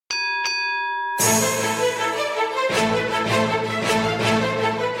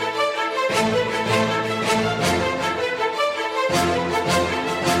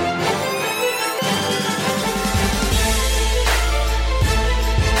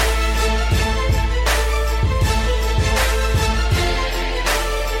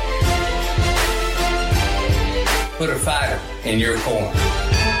put a fighter in your corner.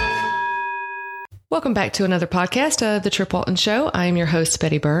 Welcome back to another podcast of The Trip Walton Show. I'm your host,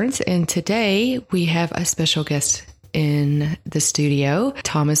 Betty Burns, and today we have a special guest in the studio,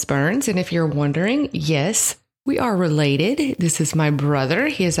 Thomas Burns. And if you're wondering, yes, we are related. This is my brother.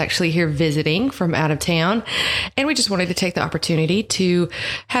 He is actually here visiting from out of town. And we just wanted to take the opportunity to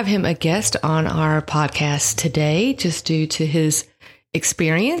have him a guest on our podcast today, just due to his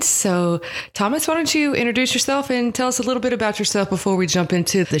experience. So, Thomas, why don't you introduce yourself and tell us a little bit about yourself before we jump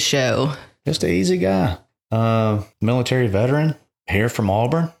into the show? Just an easy guy, military veteran, here from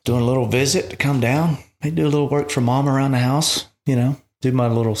Auburn, doing a little visit to come down. I do a little work for mom around the house, do my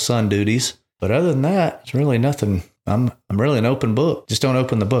little son duties. But other than that, it's really nothing. I'm really an open book. Just don't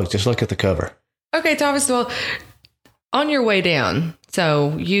open the book. Just look at the cover. Okay, Thomas, well, on your way down,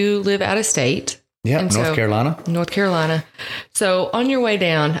 so you live out of state. Yeah, North Carolina. So on your way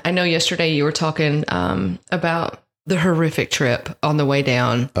down, I know yesterday you were talking about the horrific trip on the way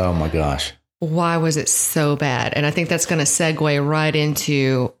down. Oh my gosh. Why was it so bad? And I think that's going to segue right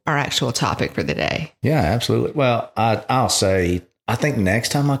into our actual topic for the day. Yeah, absolutely. Well, I'll say, I think next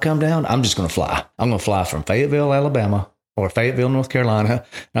time I come down, I'm just going to fly. I'm going to fly from Fayetteville, Alabama, or Fayetteville, North Carolina.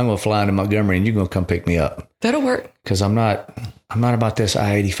 And I'm going to fly into Montgomery, and you're going to come pick me up. That'll work. Because I'm not about this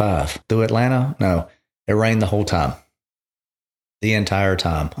I-85. Through Atlanta, no, it rained the whole time. The entire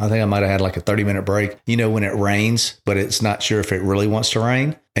time. I think I might have had like a 30-minute break. You know, when it rains, but it's not sure if it really wants to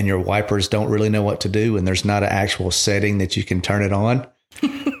rain and your wipers don't really know what to do. And there's not an actual setting that you can turn it on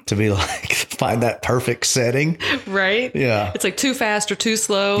to be like, find that perfect setting. Right. Yeah. It's like too fast or too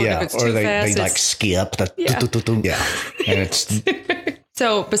slow. Yeah. If it's or too they fast, like skip. Yeah. And it's.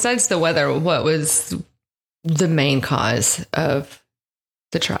 So besides the weather, what was the main cause of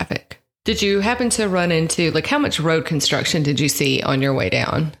the traffic? Did you happen to run into, how much road construction did you see on your way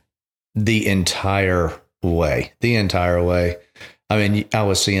down? The entire way. I mean, I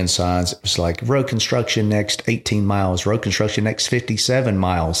was seeing signs. It was like road construction next 18 miles, road construction next 57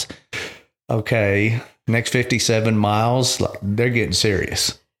 miles. Okay. Next 57 miles, they're getting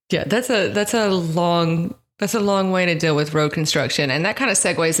serious. Yeah, that's a long way to deal with road construction. And that kind of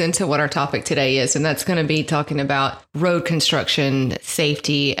segues into what our topic today is. And that's going to be talking about road construction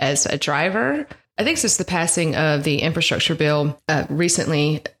safety as a driver. I think since the passing of the infrastructure bill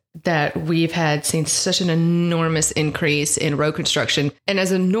recently, that we've seen such an enormous increase in road construction. And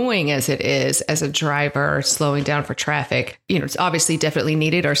as annoying as it is as a driver slowing down for traffic, it's obviously definitely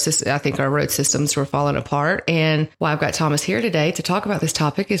needed. I think our road systems were falling apart. And why I've got Thomas here today to talk about this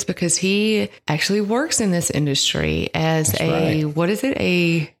topic is because he actually works in this industry as what is it?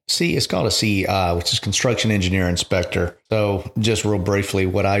 It's called a CEI, which is Construction Engineer Inspector. So just real briefly,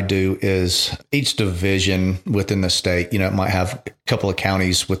 what I do is each division within the state, it might have a couple of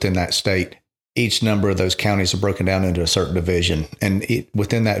counties within that state. Each number of those counties are broken down into a certain division. And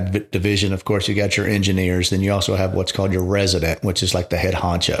within that division, of course, you got your engineers. Then you also have what's called your resident, which is like the head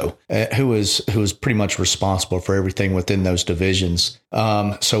honcho, who is pretty much responsible for everything within those divisions.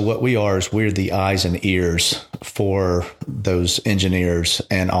 So what we are is we're the eyes and ears for those engineers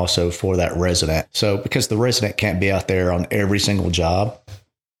and also for that resident. So because the resident can't be out there on every single job.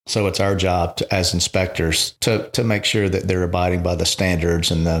 So it's our job as inspectors to make sure that they're abiding by the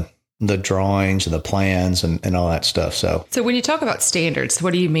standards and the drawings and the plans and all that stuff. So when you talk about standards,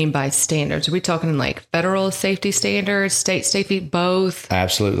 what do you mean by standards? Are we talking like federal safety standards, state safety, both?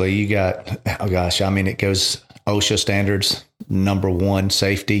 Absolutely. You got, it goes OSHA standards, number one,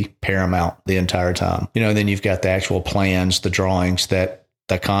 safety, paramount the entire time. Then you've got the actual plans, the drawings that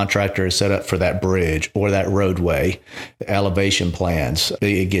the contractor has set up for that bridge or that roadway, the elevation plans.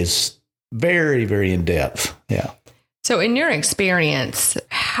 It gets very, very in depth. Yeah. So in your experience,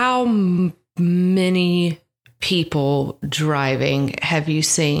 how many people driving have you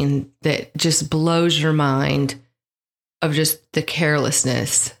seen that just blows your mind of just the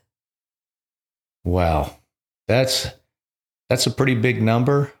carelessness? Wow. That's a pretty big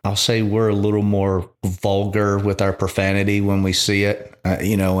number. I'll say we're a little more vulgar with our profanity when we see it,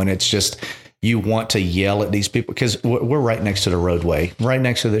 and it's just, you want to yell at these people because we're right next to the roadway, right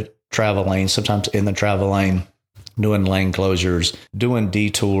next to the travel lane, sometimes in the travel lane. Doing lane closures, doing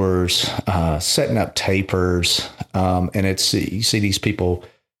detours, setting up tapers. And you see these people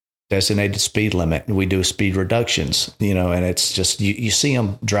designated speed limit. We do speed reductions, and it's just, you see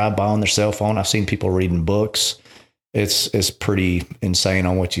them drive by on their cell phone. I've seen people reading books. It's pretty insane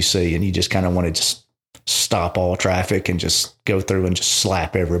on what you see. And you just kind of want to just stop all traffic and just go through and just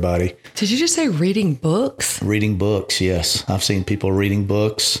slap everybody. Did you just say reading books? Reading books. Yes. I've seen people reading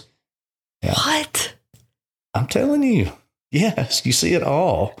books. Yeah. What? I'm telling you. Yes, you see it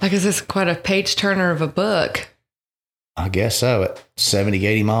all. I guess it's quite a page turner of a book. I guess so. At 70,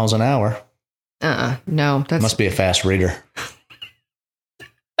 80 miles an hour. No, that must be a fast reader.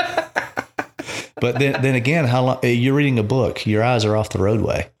 But then again, how long you're reading a book? Your eyes are off the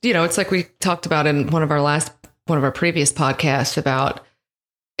roadway. It's like we talked about in one of our previous podcasts about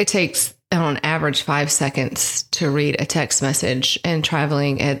it takes on average 5 seconds to read a text message, and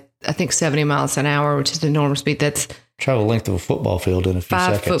traveling at I think 70 miles an hour, which is the normal speed. That's travel length of a football field in a few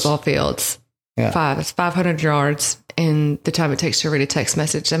 5 seconds. Football fields. Yeah. It's 500 yards in the time it takes to read a text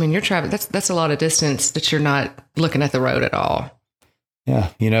message. I mean, you're traveling. That's a lot of distance that you're not looking at the road at all.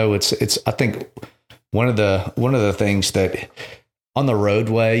 Yeah, it's. I think one of the things that on the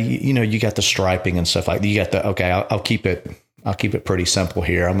roadway, you got the striping and stuff like that. You got the okay. I'll keep it pretty simple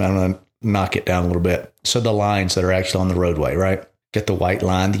here. I'm going to knock it down a little bit. So the lines that are actually on the roadway, right? Get the white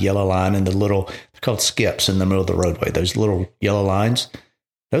line, the yellow line, and the little. They're called skips in the middle of the roadway. Those little yellow lines.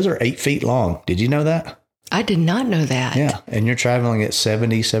 Those are 8 feet long. Did you know that? I did not know that. Yeah, and you're traveling at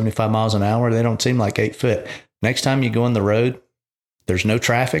 70, 75 miles an hour. They don't seem like 8 foot. Next time you go on the road, there's no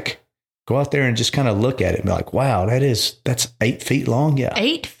traffic. Go out there and just kind of look at it and be like, wow, that's 8 feet long. Yeah.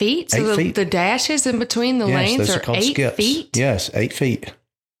 8 feet? So 8 feet. The dashes in between the lanes those are called 8 skips. feet? Yes, 8 feet.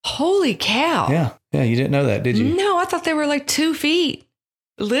 Holy cow. Yeah. Yeah, you didn't know that, did you? No, I thought they were like 2 feet.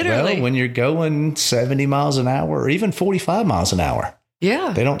 Literally. Well, when you're going 70 miles an hour or even 45 miles an hour.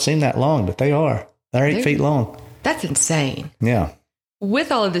 Yeah. They don't seem that long, but they are. They're 8 feet long. That's insane. Yeah.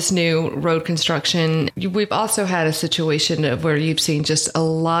 With all of this new road construction, we've also had a situation of where you've seen just a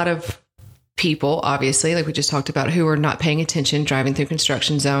lot of people, obviously, like we just talked about, who are not paying attention driving through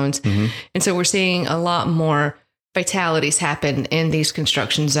construction zones. Mm-hmm. And so we're seeing a lot more fatalities happen in these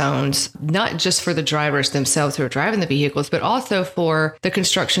construction zones, not just for the drivers themselves who are driving the vehicles, but also for the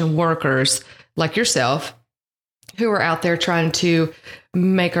construction workers like yourself who are out there trying to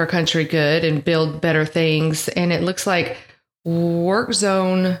make our country good and build better things. And it looks like work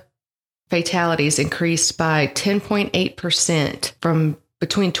zone fatalities increased by 10.8% from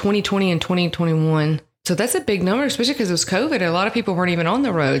between 2020 and 2021. So that's a big number, especially because it was COVID. A lot of people weren't even on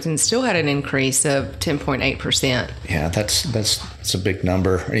the roads and still had an increase of 10.8%. Yeah, that's a big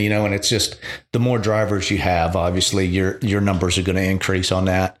number, and it's just the more drivers you have, obviously your numbers are going to increase on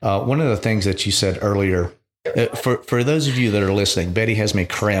that. One of the things that you said earlier, for those of you that are listening, Betty has me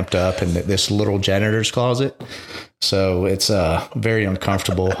cramped up in this little janitor's closet. So it's very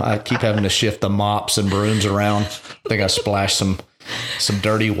uncomfortable. I keep having to shift the mops and brooms around. I think I splashed some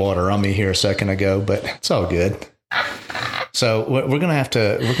dirty water on me here a second ago, but it's all good. So we're gonna have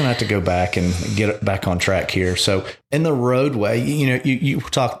to go back and get it back on track here. So in the roadway, you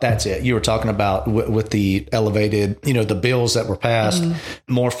talk. That's it. You were talking about with the elevated, the bills that were passed,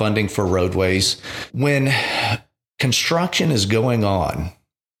 more funding for roadways. When construction is going on,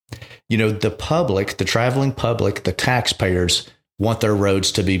 the public, the traveling public, the taxpayers want their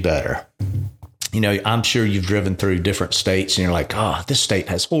roads to be better. I'm sure you've driven through different states and you're like, oh, this state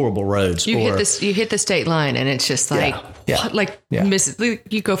has horrible roads. You hit the state line and it's just like,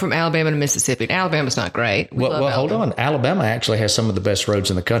 you go from Alabama to Mississippi. And Alabama's not great. Well, hold on. Alabama actually has some of the best roads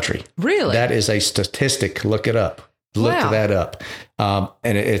in the country. Really? That is a statistic. Look it up. Look that up.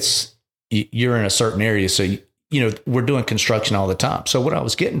 And you're in a certain area. So, we're doing construction all the time. So what I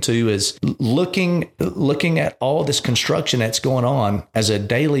was getting to is looking at all this construction that's going on as a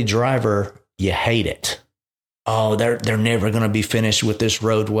daily driver. You hate it. Oh, they're never going to be finished with this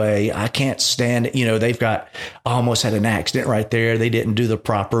roadway. I can't stand it. They've almost had an accident right there. They didn't do the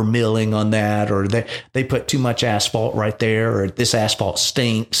proper milling on that, or they put too much asphalt right there, or this asphalt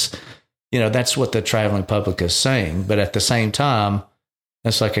stinks. That's what the traveling public is saying. But at the same time,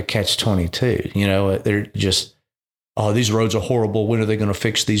 it's like a catch-22. They're just, oh, these roads are horrible. When are they going to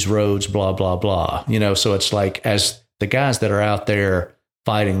fix these roads? Blah, blah, blah. So it's like, as the guys that are out there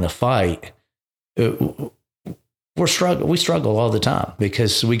fighting the fight, we struggle all the time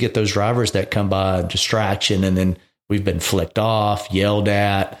because we get those drivers that come by distraction and then we've been flicked off, yelled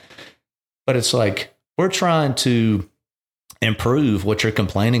at. But it's like, we're trying to improve what you're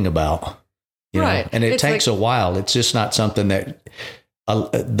complaining about. Right. And it takes a while. It's just not something that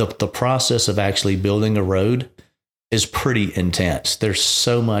the process of actually building a road is pretty intense. There's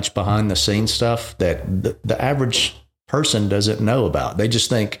so much behind the scenes stuff that the average person doesn't know about. They just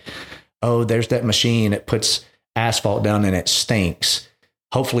think, oh, there's that machine. It puts asphalt down and it stinks.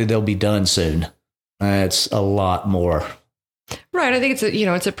 Hopefully they'll be done soon. It's a lot more. Right. I think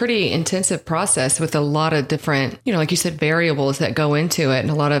it's a pretty intensive process with a lot of different, like you said, variables that go into it and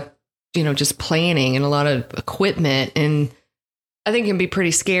a lot of, just planning and a lot of equipment. And I think it can be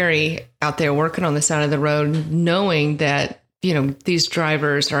pretty scary out there working on the side of the road, knowing that, these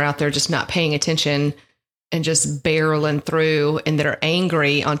drivers are out there just not paying attention and just barreling through and that are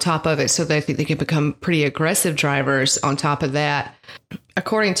angry on top of it. So they think they can become pretty aggressive drivers on top of that.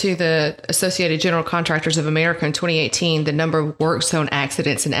 According to the Associated General Contractors of America in 2018, the number of work zone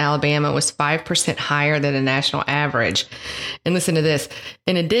accidents in Alabama was 5% higher than the national average. And listen to this.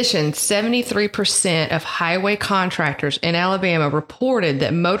 In addition, 73% of highway contractors in Alabama reported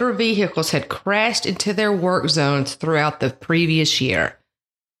that motor vehicles had crashed into their work zones throughout the previous year.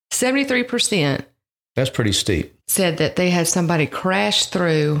 73%. That's pretty steep. Said that they had somebody crash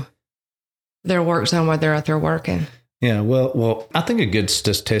through their work zone while they're out there working. Yeah, well, I think a good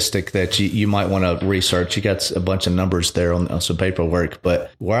statistic that you might want to research, you got a bunch of numbers there on some paperwork,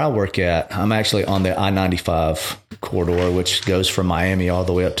 but where I work at, I'm actually on the I-95 corridor, which goes from Miami all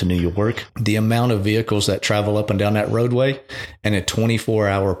the way up to New York. The amount of vehicles that travel up and down that roadway in a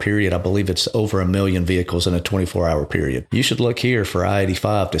 24-hour period, I believe it's over 1 million vehicles in a 24-hour period. You should look here for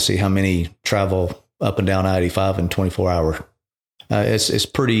I-85 to see how many travel up and down I-85 in 24-hour. It's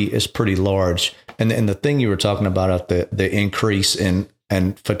pretty large. And the thing you were talking about the increase in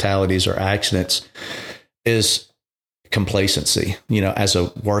fatalities or accidents is complacency. You know, as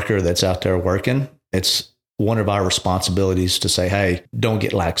a worker that's out there working, it's one of our responsibilities to say, hey, don't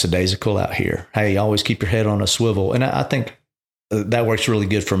get lackadaisical out here. Hey, always keep your head on a swivel. And I think that works really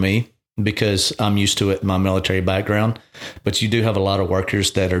good for me because I'm used to it in my military background. But you do have a lot of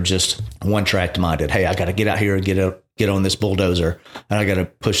workers that are just one track minded. Hey, I got to get out here and get on this bulldozer and I got to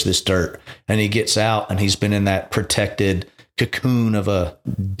push this dirt. And he gets out and he's been in that protected cocoon of a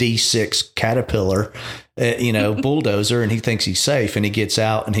D6 Caterpillar, bulldozer, and he thinks he's safe. And he gets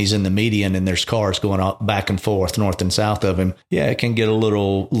out and he's in the median and there's cars going back and forth, north and south of him. Yeah, it can get a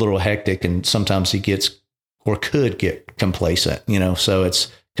little hectic. And sometimes he gets or could get complacent, so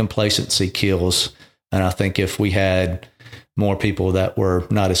it's complacency kills. And I think if we had more people that were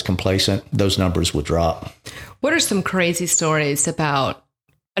not as complacent, those numbers would drop. What are some crazy stories about?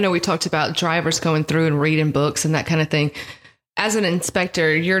 I know we talked about drivers going through and reading books and that kind of thing. As an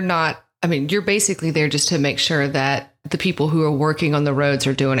inspector, you're basically there just to make sure that the people who are working on the roads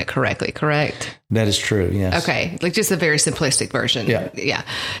are doing it correctly, correct? That is true, yes. Okay, like just a very simplistic version. Yeah.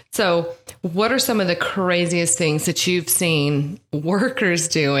 So what are some of the craziest things that you've seen workers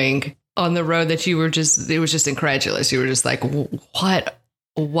doing on the road that it was just incredulous? You were just like, what?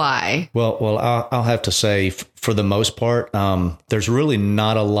 Why? Well, I'll have to say, for the most part, there's really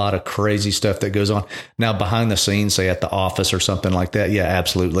not a lot of crazy stuff that goes on. Now, behind the scenes, say at the office or something like that, yeah,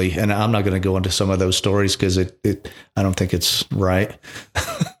 absolutely. And I'm not going to go into some of those stories because I don't think it's right.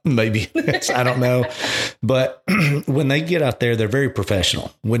 Maybe I don't know. But when they get out there, they're very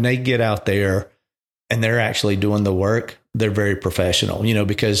professional. When they get out there and they're actually doing the work, they're very professional,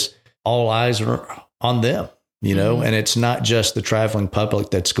 because all eyes are on them. And it's not just the traveling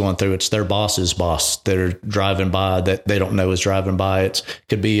public that's going through. It's their boss's boss that are driving by that they don't know is driving by. It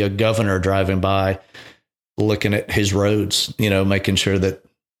could be a governor driving by, looking at his roads, making sure that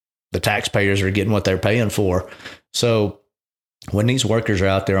the taxpayers are getting what they're paying for. So when these workers are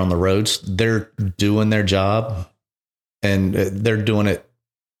out there on the roads, they're doing their job and they're doing it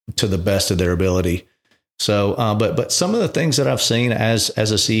to the best of their ability. So, but some of the things that I've seen as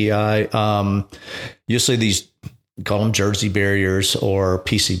a CEI, you'll see these, call them jersey barriers or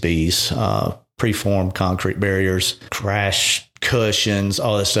PCBs, preformed concrete barriers, crash cushions,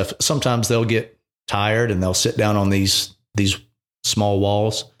 all this stuff. Sometimes they'll get tired and they'll sit down on these small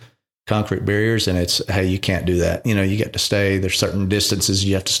walls, concrete barriers, and it's, hey, you can't do that. You get to stay. There's certain distances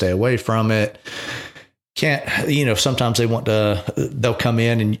you have to stay away from it. Can't, sometimes they'll come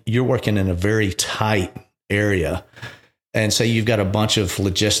in and you're working in a very tight area. And say you've got a bunch of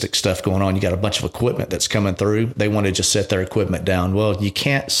logistic stuff going on. You got a bunch of equipment that's coming through. They want to just set their equipment down. Well, you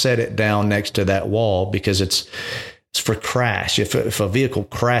can't set it down next to that wall because it's for crash. If a vehicle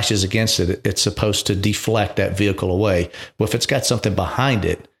crashes against it, it's supposed to deflect that vehicle away. Well, if it's got something behind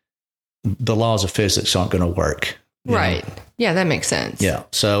it, the laws of physics aren't going to work. Right. Yeah, that makes sense. Yeah.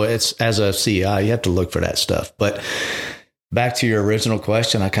 So it's, as a CI, you have to look for that stuff. But back to your original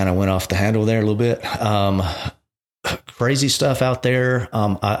question, I kind of went off the handle there a little bit. Crazy stuff out there.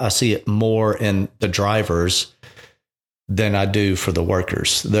 I see it more in the drivers than I do for the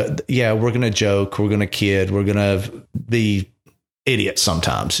workers. We're going to joke, we're going to kid, we're going to be idiots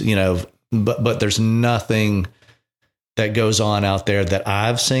sometimes, but there's nothing that goes on out there that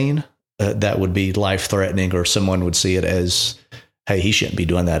I've seen that would be life threatening, or someone would see it as, hey, he shouldn't be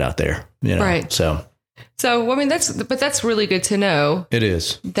doing that out there. Right. So that's really good to know. It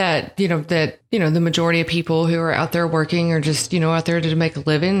is that the majority of people who are out there working are just, out there to make a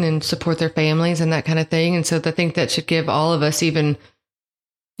living and support their families and that kind of thing. And so I think that should give all of us even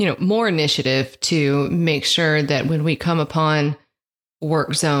more initiative to make sure that when we come upon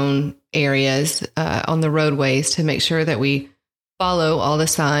work zone areas on the roadways, to make sure that we follow all the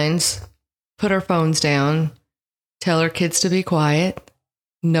signs, put our phones down, tell our kids to be quiet,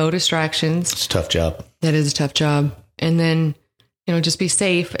 no distractions. It's a tough job. That is a tough job. And then, just be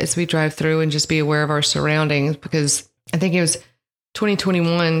safe as we drive through and just be aware of our surroundings, because I think it was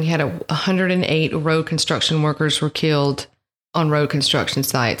 2021, you had 108 road construction workers were killed on road construction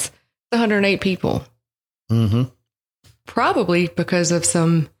sites. 108 people. Mm-hmm. Probably because of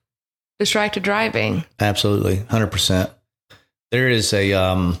some distracted driving. Absolutely. 100%. There is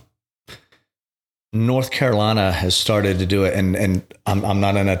a, North Carolina has started to do it. And I'm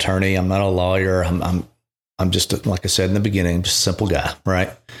not an attorney. I'm not a lawyer. I'm just, like I said in the beginning, just a simple guy. Right.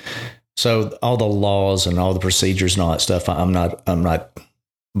 So all the laws and all the procedures and all that stuff, I'm not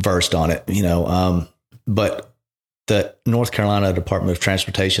versed on it, but the North Carolina Department of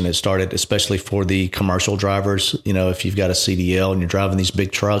Transportation has started, especially for the commercial drivers. If you've got a CDL and you're driving these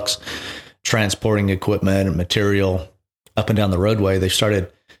big trucks, transporting equipment and material up and down the roadway, they've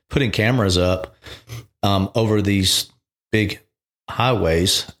started putting cameras up over these big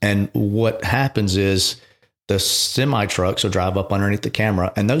highways. And what happens is the semi trucks will drive up underneath the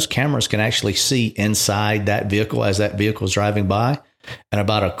camera, and those cameras can actually see inside that vehicle as that vehicle is driving by. And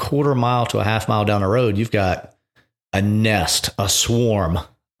about a quarter mile to a half mile down the road, you've got a nest, a swarm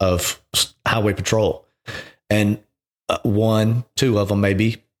of highway patrol. And two of them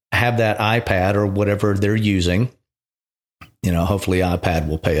maybe have that iPad or whatever they're using. Hopefully iPad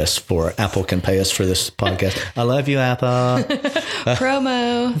will pay us Apple can pay us for this podcast. I love you, Apple.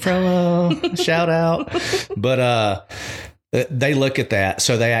 Promo, shout out. But they look at that.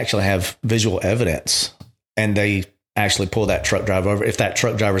 So they actually have visual evidence, and they actually pull that truck driver over. If that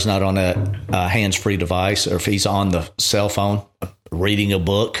truck driver's not on a hands-free device, or if he's on the cell phone reading a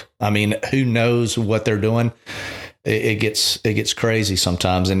book, who knows what they're doing? It gets crazy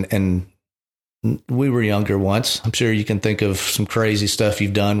sometimes. And we were younger once. I'm sure you can think of some crazy stuff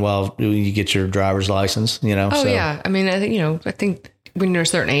you've done while you get your driver's license, Oh, yeah. I think when you're a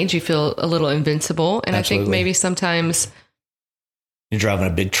certain age, you feel a little invincible. And Absolutely. I think maybe sometimes you're driving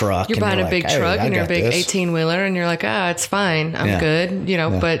a big truck. You're buying a big truck and you're a big 18-wheeler and you're like, it's fine. I'm good,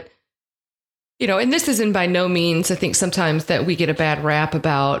 but, and this isn't by no means, I think sometimes that we get a bad rap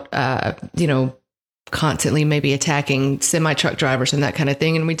about, constantly maybe attacking semi-truck drivers and that kind of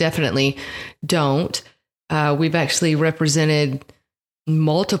thing. And we definitely don't. We've actually represented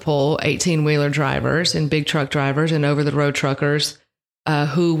multiple 18-wheeler drivers and big truck drivers and over-the-road truckers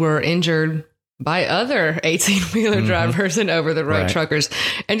who were injured by other 18-wheeler drivers and over-the-road truckers.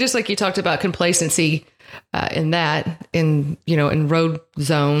 And just like you talked about complacency in road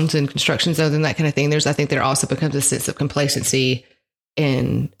zones and construction zones and that kind of thing, I think there also becomes a sense of complacency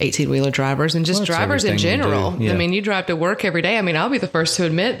in 18-wheeler drivers and just drivers in general. Yeah. You drive to work every day. I'll be the first to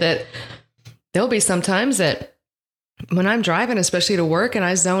admit that there'll be some times that when I'm driving, especially to work, and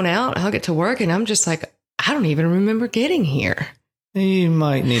I zone out, I'll get to work and I'm just like, I don't even remember getting here. You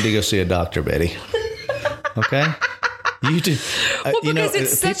might need to go see a doctor, Betty. Okay? You do. People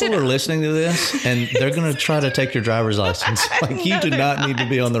are listening to this and they're going to try to take your driver's license. Like, you do not need to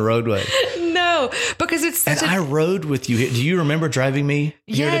be on the roadway. No, because it's such I rode with you. Do you remember driving me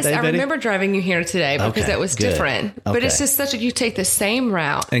here today, Betty? Yes, I remember driving you here today because that was different. Okay. But it's just you take the same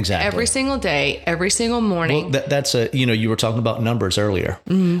route every single day, every single morning. Well, that's you were talking about numbers earlier.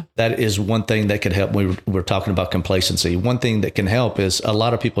 Mm-hmm. That is one thing that could help. We were talking about complacency. One thing that can help is a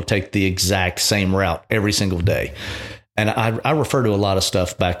lot of people take the exact same route every single day. And I refer to a lot of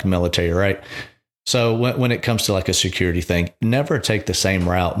stuff back in the military, right? So when it comes to like a security thing, never take the same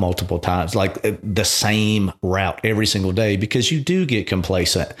route multiple times, like the same route every single day, because you do get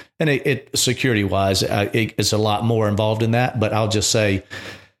complacent. And it security wise, it's a lot more involved in that. But I'll just say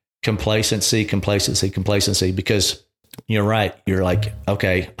complacency, because you're right. You're like,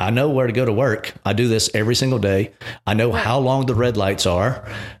 okay, I know where to go to work. I do this every single day. I know how long the red lights are.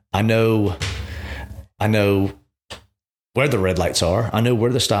 I know where the red lights are. I know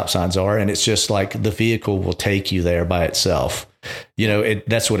where the stop signs are. And it's just like the vehicle will take you there by itself.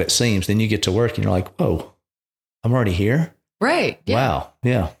 That's what it seems. Then you get to work and you're like, whoa, I'm already here. Right. Yeah. Wow.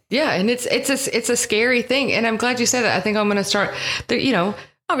 Yeah. Yeah. And it's a scary thing. And I'm glad you said that. I think I'm going to start,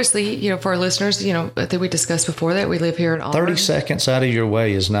 obviously, for our listeners, I think we discussed before that we live here in Auburn. 30 seconds out of your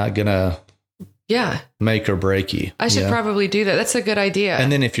way is not going to make or break you. I should probably do that. That's a good idea.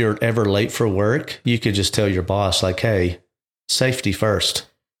 And then if you're ever late for work, you could just tell your boss like, hey, safety first.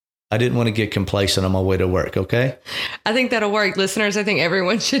 I didn't want to get complacent on my way to work. Okay. I think that'll work. Listeners, I think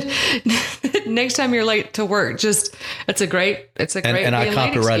everyone should, next time you're late to work, it's a great And I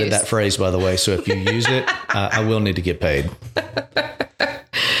copyrighted that phrase, by the way. So if you use it, I will need to get paid.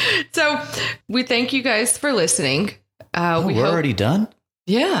 So we thank you guys for listening. We're already done?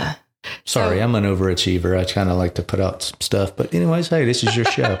 Yeah. Sorry, I'm an overachiever. I kind of like to put out some stuff. But anyways, hey, this is your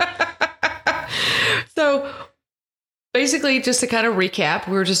show. So basically, just to kind of recap,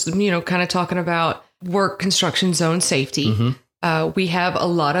 we're just, kind of talking about work construction zone safety. Mm-hmm. We have a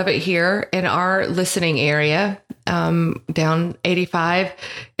lot of it here in our listening area, down 85.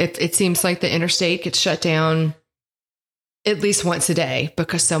 It seems like the interstate gets shut down at least once a day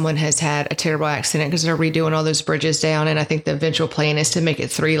because someone has had a terrible accident because they're redoing all those bridges down. And I think the eventual plan is to make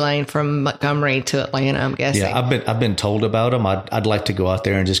it 3-lane from Montgomery to Atlanta, I'm guessing. Yeah, I've been told about them. I'd like to go out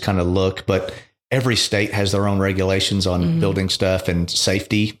there and just kind of look, but every state has their own regulations on mm-hmm. building stuff and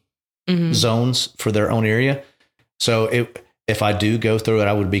safety mm-hmm. zones for their own area. So if I do go through it,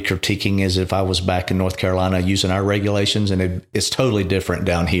 I would be critiquing as if I was back in North Carolina using our regulations, and it's totally different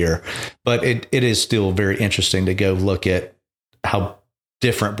down here. But it is still very interesting to go look at how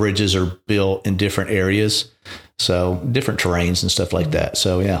different bridges are built in different areas. So different terrains and stuff like that.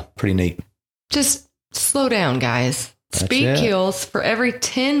 So yeah, pretty neat. Just slow down, guys. Speed kills. For every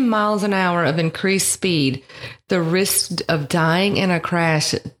 10 miles an hour of increased speed, the risk of dying in a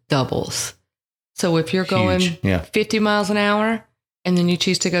crash doubles. So if you're going 50 miles an hour and then you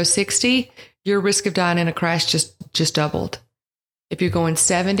choose to go 60, your risk of dying in a crash just doubled. If you're going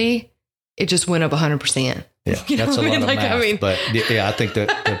 70, it just went up 100%. Yeah, that's a lot of math. But yeah, I think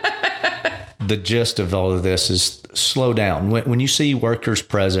that the gist of all of this is slow down. When you see workers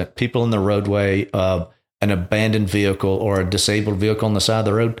present, people in the roadway, an abandoned vehicle or a disabled vehicle on the side of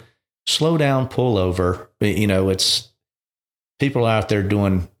the road, slow down, pull over. It's people out there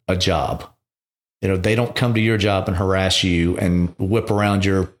doing a job. They don't come to your job and harass you and whip around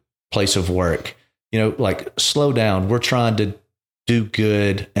your place of work. Slow down. We're trying to do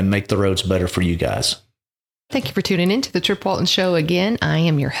good and make the roads better for you guys. Thank you for tuning in to the Trip Walton Show again. I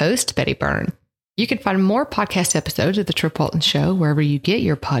am your host, Betty Byrne. You can find more podcast episodes of the Trip Walton Show wherever you get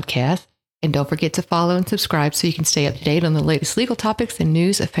your podcasts. And don't forget to follow and subscribe so you can stay up to date on the latest legal topics and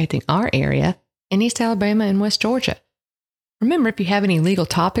news affecting our area in East Alabama and West Georgia. Remember, if you have any legal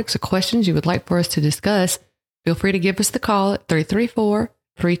topics or questions you would like for us to discuss, feel free to give us the call at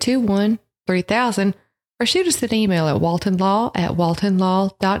 334-321-3000 or shoot us an email at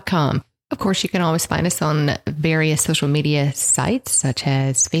waltonlaw@waltonlaw.com. Of course, you can always find us on various social media sites such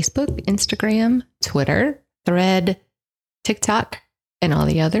as Facebook, Instagram, Twitter, Thread, TikTok, and all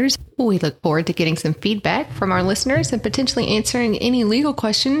the others. We look forward to getting some feedback from our listeners and potentially answering any legal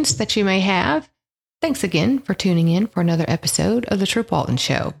questions that you may have. Thanks again for tuning in for another episode of The Trip Walton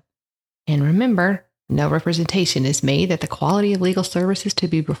Show. And remember, no representation is made that the quality of legal services to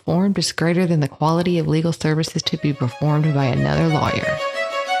be performed is greater than the quality of legal services to be performed by another lawyer.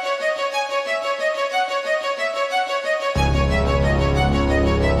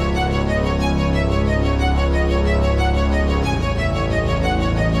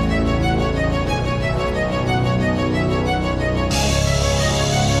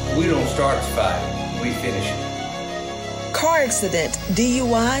 We don't start the fight. We finish it. Car accident,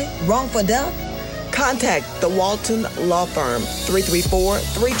 DUI, wrongful death? Contact the Walton Law Firm,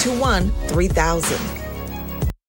 334-321-3000.